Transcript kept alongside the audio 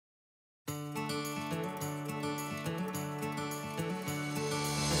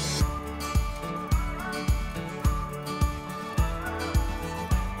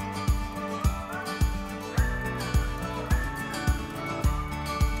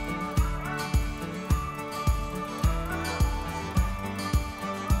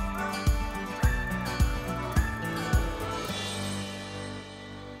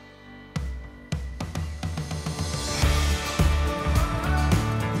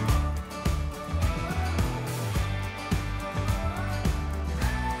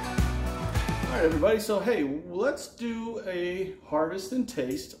right, everybody, so hey, let's do a harvest and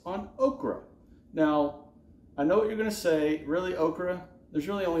taste on okra. Now, I know what you're gonna say, really, okra? There's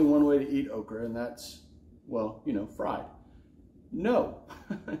really only one way to eat okra, and that's, well, you know, fried. No,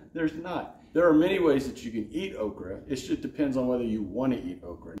 there's not. There are many ways that you can eat okra. It just depends on whether you want to eat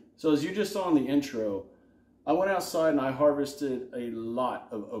okra. So as you just saw in the intro, I went outside and I harvested a lot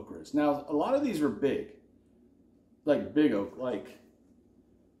of okras. Now, a lot of these were big, like big okra, like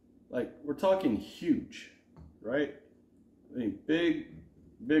we're talking huge, right? I mean, big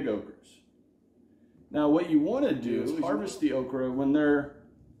okras. Now, what you want to do is harvest the okra when they're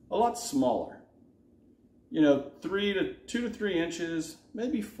a lot smaller. You know, 2 to 3 inches,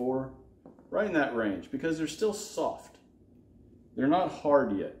 maybe 4, right in that range, because they're still soft. They're not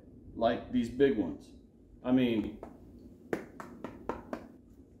hard yet, like these big ones. I mean,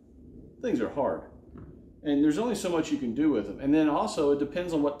 things are hard. And there's only so much you can do with them. And then also, it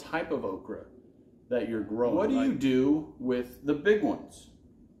depends on what type of okra that you're growing. What do you do with the big ones?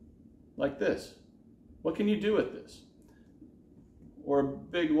 Like this. What can you do with this? Or a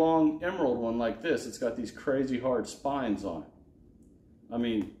big, long emerald one like this. It's got these crazy hard spines on it. I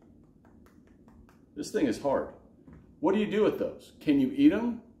mean, this thing is hard. What do you do with those? Can you eat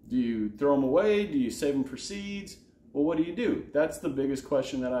them? Do you throw them away? Do you save them for seeds? Well, what do you do? That's the biggest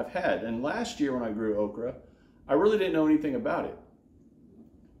question that I've had. And last year when I grew okra, I really didn't know anything about it.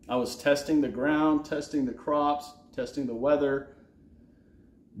 I was testing the ground, testing the crops, testing the weather,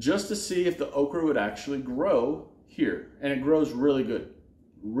 just to see if the okra would actually grow here. And it grows really good.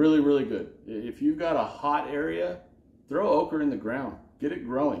 Really, really good. If you've got a hot area, throw okra in the ground. Get it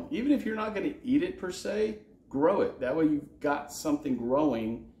growing. Even if you're not going to eat it per se, grow it. That way you've got something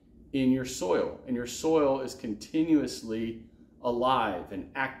growing in your soil, and your soil is continuously alive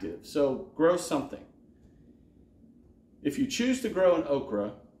and active. So grow something. If you choose to grow an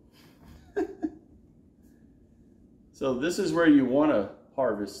okra, so this is where you want to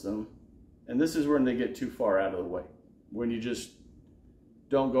harvest them, and this is when they get too far out of the way, when you just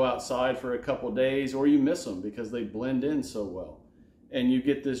don't go outside for a couple days, or you miss them because they blend in so well, and you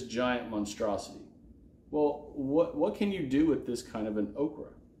get this giant monstrosity. Well, what can you do with this kind of an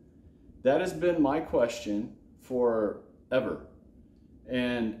okra? That has been my question forever.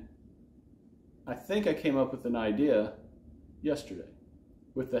 And I think I came up with an idea yesterday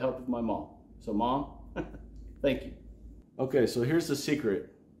with the help of my mom. So Mom, thank you. Okay, so here's the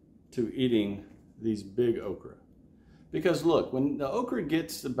secret to eating these big okra. Because look, when the okra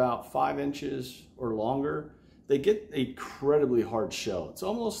gets about 5 inches or longer, they get an incredibly hard shell. It's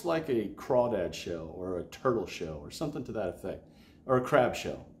almost like a crawdad shell or a turtle shell or something to that effect. Or a crab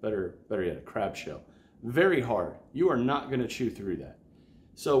shell, better yet, a crab shell. Very hard. You are not going to chew through that.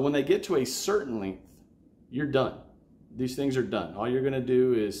 So when they get to a certain length, you're done. These things are done. All you're going to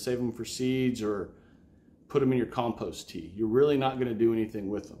do is save them for seeds or put them in your compost tea. You're really not going to do anything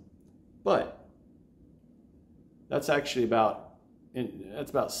with them. But that's actually about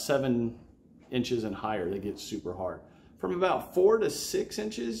 7 inches and higher. They get super hard. From about 4 to 6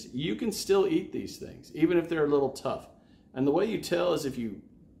 inches, you can still eat these things, even if they're a little tough. And the way you tell is if you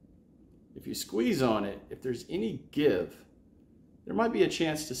squeeze on it, if there's any give, there might be a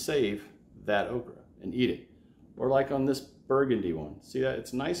chance to save that okra and eat it. Or like on this burgundy one, see that?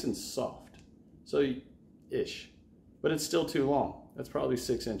 It's nice and soft. So ish, but it's still too long. That's probably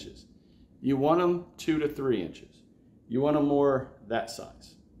 6 inches. You want them 2 to 3 inches. You want them more that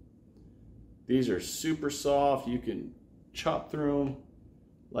size. These are super soft. You can chop through them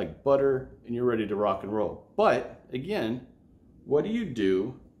like butter, and you're ready to rock and roll. But again, what do you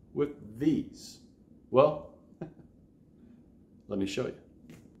do with these? Well, let me show you.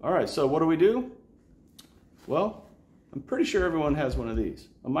 All right, so what do we do? Well, I'm pretty sure everyone has one of these,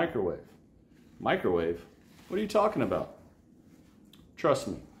 a microwave. Microwave? What are you talking about? Trust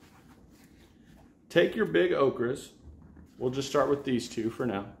me. Take your big okras. We'll just start with these two for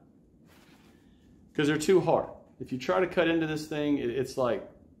now, because they're too hard. If you try to cut into this thing, it's like,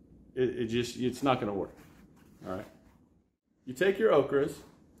 it's not going to work. All right. You take your okras,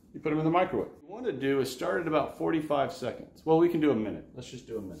 you put them in the microwave. What you want to do is start at about 45 seconds. Well, we can do a minute. Let's just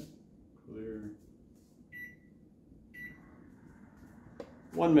do a minute. Clear.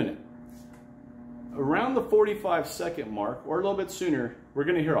 1 minute. Around the 45-second mark, or a little bit sooner, we're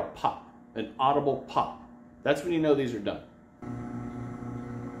going to hear a pop, an audible pop. That's when you know these are done.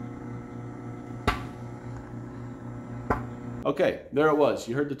 Okay, there it was.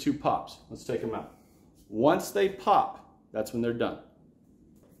 You heard the 2 pops. Let's take them out. Once they pop, that's when they're done.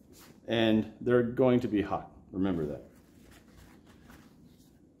 And they're going to be hot. Remember that.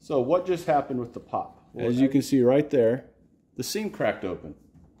 So what just happened with the pop? Well, as you can see right there, the seam cracked open.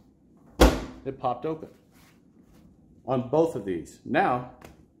 it popped open on both of these. Now,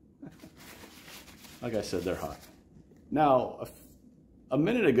 like I said, they're hot. Now, a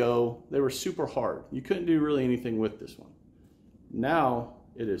minute ago, they were super hard. You couldn't do really anything with this one. Now,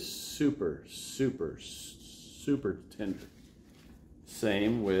 it is super, super, super tender.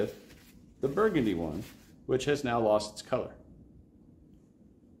 Same with the burgundy one, which has now lost its color.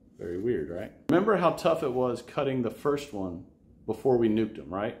 Very weird, right? Remember how tough it was cutting the first one before we nuked them,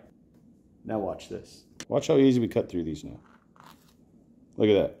 right? Now watch this. Watch how easy we cut through these now. Look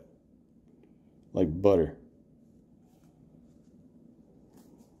at that. Like butter.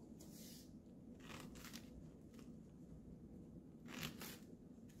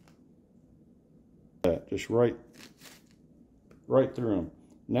 Just right through them.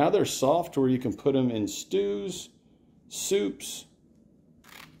 Now they're soft where you can put them in stews, soups.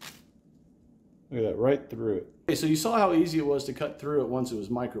 Look at that, right through it. Okay, so you saw how easy it was to cut through it once it was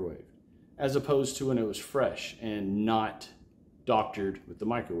microwaved, as opposed to when it was fresh and not doctored with the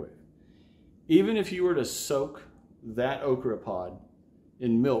microwave. Even if you were to soak that okra pod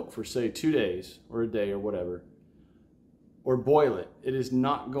in milk for say 2 days or a day or whatever, or boil it, it is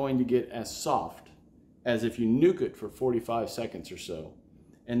not going to get as soft as if you nuke it for 45 seconds or so.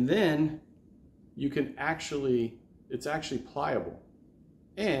 And then you can actually, it's actually pliable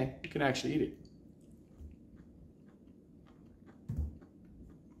and you can actually eat it.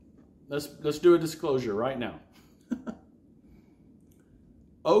 Let's do a disclosure right now.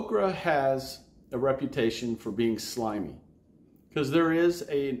 Okra has a reputation for being slimy because there is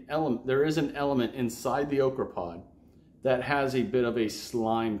an element inside the okra pod that has a bit of a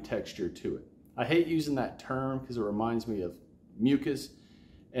slime texture to it. I hate using that term because it reminds me of mucus,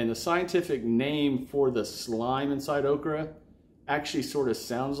 and the scientific name for the slime inside okra actually sort of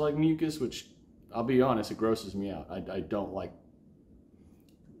sounds like mucus, which I'll be honest, it grosses me out. I don't like.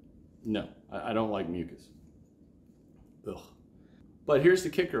 No, I don't like mucus. Ugh. But here's the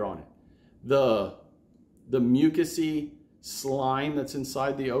kicker on it. The mucusy slime that's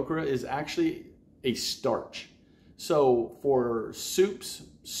inside the okra is actually a starch. So for soups,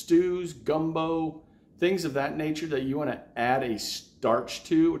 stews, gumbo, things of that nature that you want to add a starch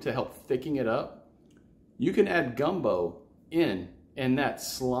to help thicken it up, you can add gumbo in, and that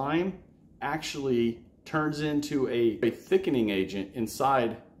slime actually turns into a thickening agent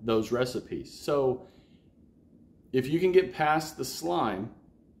inside those recipes. So if you can get past the slime,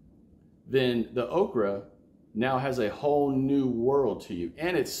 then the okra now has a whole new world to you,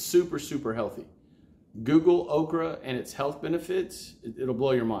 and it's super, super healthy. Google okra and its health benefits, it'll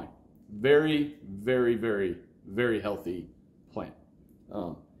blow your mind. Very, very, very, very healthy plant.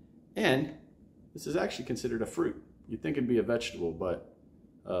 And this is actually considered a fruit. You'd think it'd be a vegetable, but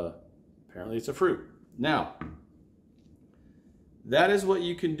apparently it's a fruit. Now, that is what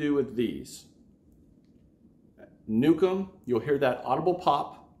you can do with these. Nuke them, you'll hear that audible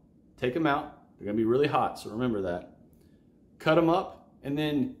pop. Take them out, they're gonna be really hot, so remember that. Cut them up, and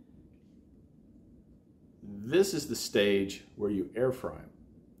then this is the stage where you air fry them.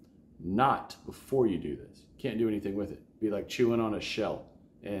 Not before you do this. Can't do anything with it. Be like chewing on a shell.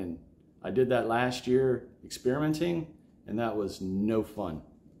 And I did that last year experimenting, and that was no fun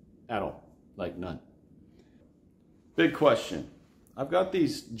at all. Like none. Big question. I've got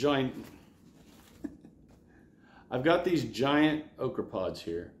these giant okra pods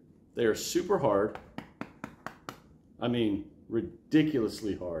here. They are super hard. I mean,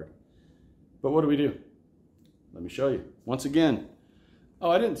 ridiculously hard. But what do? Let me show you. Once again, oh,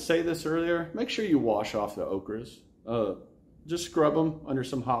 I didn't say this earlier. Make sure you wash off the okras. Just scrub them under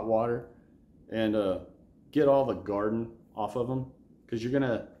some hot water and get all the garden off of them. Because you're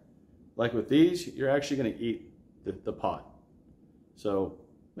gonna, like with these, you're actually gonna eat the pod. So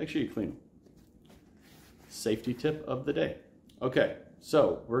make sure you clean them. Safety tip of the day. Okay,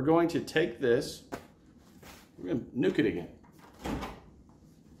 so we're going to take this, we're gonna nuke it again.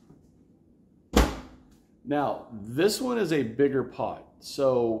 Now, this one is a bigger pot.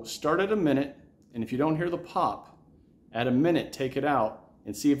 So start at a minute, and if you don't hear the pop, at a minute, take it out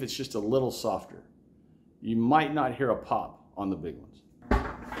and see if it's just a little softer. You might not hear a pop on the big ones.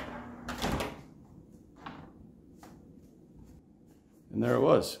 And there it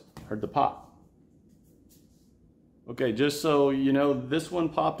was, heard the pop. Okay, just so you know, this one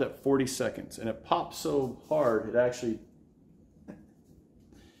popped at 40 seconds, and it popped so hard, it actually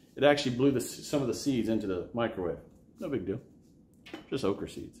blew some of the seeds into the microwave. No big deal, just okra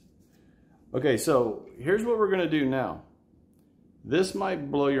seeds. Okay, so here's what we're gonna do now. This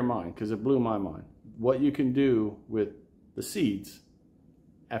might blow your mind, because it blew my mind. What you can do with the seeds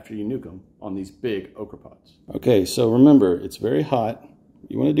after you nuke them on these big okra pods. Okay, so remember, it's very hot.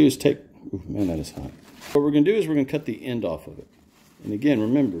 What you wanna do is take Ooh, man, that is hot. What we're gonna do is we're gonna cut the end off of it. And again,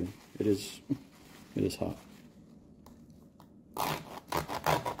 remember, it is hot.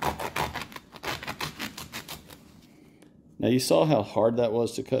 Now you saw how hard that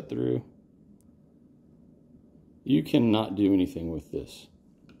was to cut through. You cannot do anything with this.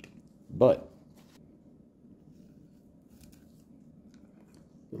 But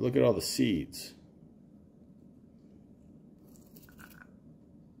look at all the seeds.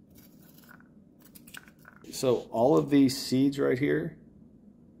 So all of these seeds right here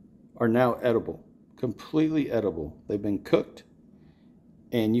are now edible, completely edible. They've been cooked,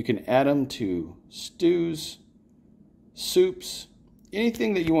 and you can add them to stews, soups,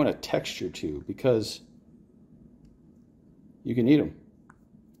 anything that you want a texture to, because you can eat them.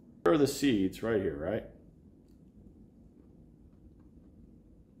 Here are the seeds right here, right?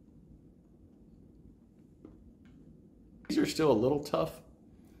 These are still a little tough,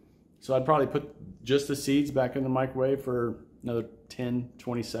 so I'd probably put just the seeds back in the microwave for another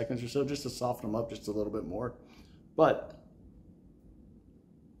 10-20 seconds or so, just to soften them up just a little bit more. But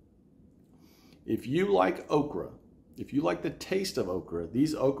if you like okra, if you like the taste of okra,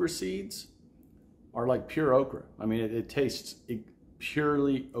 these okra seeds are like pure okra. I mean, it tastes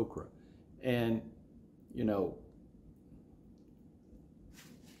purely okra. And, you know,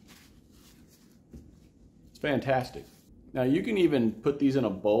 it's fantastic. Now, you can even put these in a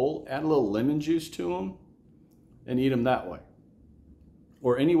bowl, add a little lemon juice to them, and eat them that way.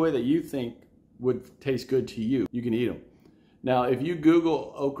 Or any way that you think would taste good to you, you can eat them. Now, if you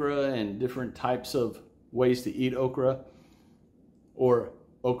Google okra and different types of ways to eat okra or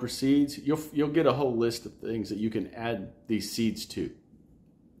okra seeds, you'll get a whole list of things that you can add these seeds to.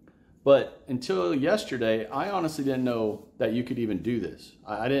 But until yesterday, I honestly didn't know that you could even do this.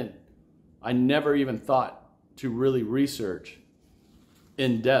 I never even thought to really research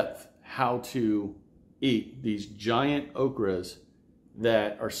in depth how to eat these giant okras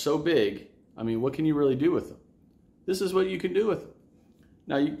that are so big. I mean, what can you really do with them? This is what you can do with them.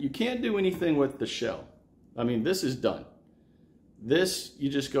 Now, you can't do anything with the shell. I mean, this is done. This, you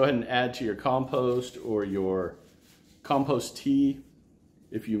just go ahead and add to your compost or your compost tea.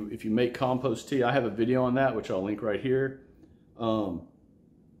 If you make compost tea, I have a video on that, which I'll link right here.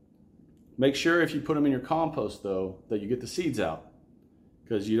 Make sure if you put them in your compost, though, that you get the seeds out,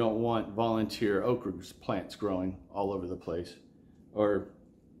 because you don't want volunteer okra plants growing all over the place. Or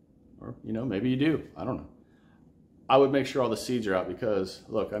you know, maybe you do. I don't know. I would make sure all the seeds are out, because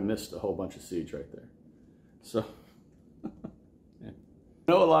look, I missed a whole bunch of seeds right there. So yeah.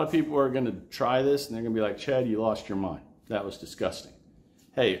 I know a lot of people are going to try this and they're going to be like, Chad, you lost your mind. That was disgusting.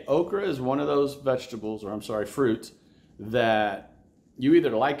 Hey, okra is one of those vegetables, or I'm sorry, fruits, that you either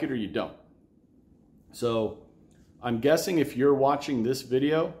like it or you don't. So I'm guessing if you're watching this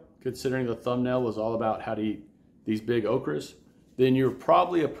video, considering the thumbnail was all about how to eat these big okras, then you're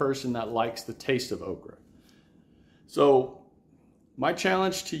probably a person that likes the taste of okra. So my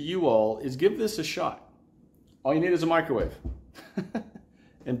challenge to you all is give this a shot. All you need is a microwave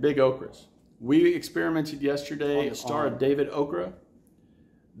and big okras. We experimented yesterday on the Star of David okra,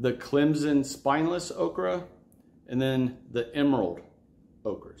 the Clemson spineless okra, and then the emerald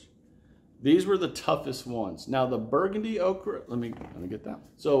okras. These were the toughest ones. Now the burgundy okra, let me get that.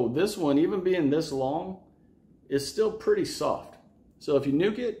 So this one, even being this long, is still pretty soft. So if you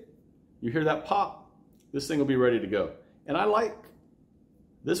nuke it, you hear that pop, this thing will be ready to go. And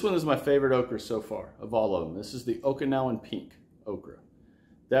this one is my favorite okra so far of all of them. This is the Okinawan pink okra.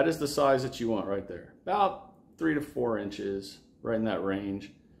 That is the size that you want right there. About 3 to 4 inches, right in that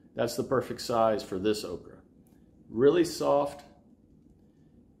range. That's the perfect size for this okra. Really soft,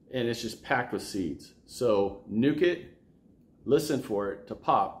 and it's just packed with seeds. So nuke it, listen for it to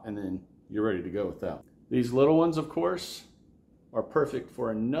pop, and then you're ready to go with that. These little ones, of course, are perfect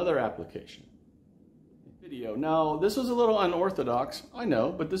for another application. Video. Now, this was a little unorthodox, I know,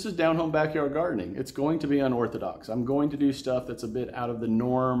 but this is down home backyard gardening. It's going to be unorthodox. I'm going to do stuff that's a bit out of the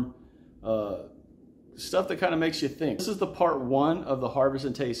norm, stuff that kind of makes you think. This is the part 1 of the Harvest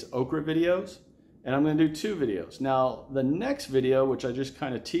and Taste okra videos, and I'm going to do 2 videos. Now, the next video, which I just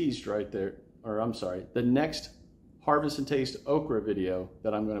kind of teased right there, or I'm sorry, the next Harvest and Taste okra video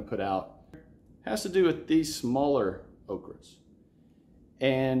that I'm going to put out has to do with these smaller okras.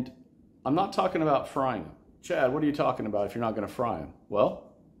 And I'm not talking about frying them. Chad, what are you talking about if you're not going to fry them?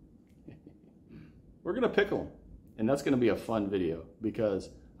 Well, we're going to pickle them. And that's going to be a fun video because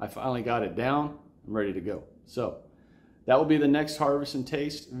I finally got it down. I'm ready to go. So that will be the next Harvest and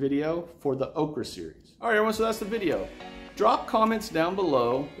Taste video for the okra series. All right, everyone, so that's the video. Drop comments down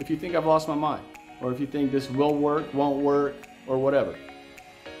below if you think I've lost my mind, or if you think this will work, won't work, or whatever.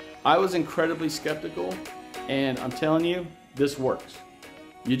 I was incredibly skeptical, and I'm telling you, this works.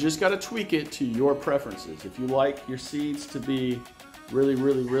 You just got to tweak it to your preferences. If you like your seeds to be really,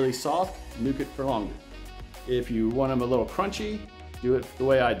 really, really soft, nuke it for longer. If you want them a little crunchy, do it the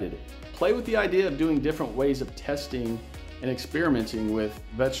way I did it. Play with the idea of doing different ways of testing and experimenting with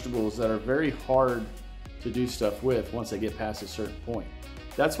vegetables that are very hard to do stuff with once they get past a certain point.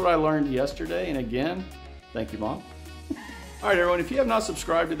 That's what I learned yesterday, and again, thank you, Mom. All right, everyone, if you have not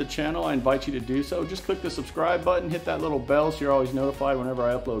subscribed to the channel, I invite you to do so. Just click the subscribe button, hit that little bell so you're always notified whenever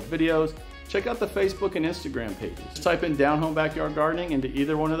I upload videos. Check out the Facebook and Instagram pages. Just type in Down Home Backyard Gardening into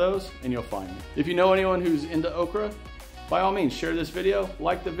either one of those and you'll find me. If you know anyone who's into okra, by all means, share this video,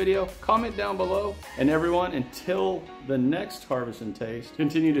 like the video, comment down below. And everyone, until the next Harvest and Taste,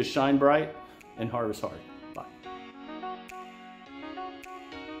 continue to shine bright and harvest hard. Bye.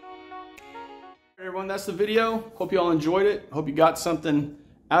 Everyone, that's the video. Hope you all enjoyed it. Hope you got something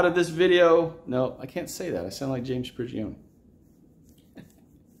out of this video. No, I can't say that. I sound like James Prigioni.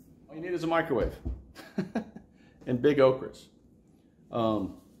 All you need is a microwave and big okras.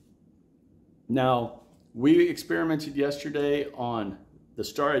 Now, we experimented yesterday on the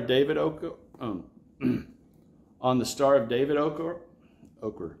Star of David okra, on the Star of David okra,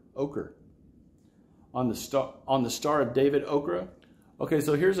 on the Star of David okra. Okay,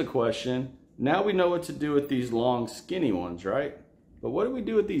 so here's a question. Now we know what to do with these long, skinny ones, right? But what do we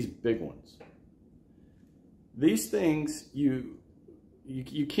do with these big ones? These things, you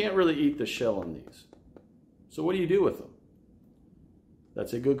can't really eat the shell in these. So what do you do with them?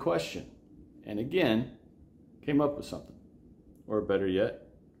 That's a good question. And again, came up with something. Or better yet,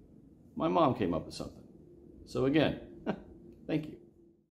 my mom came up with something. So again, thank you.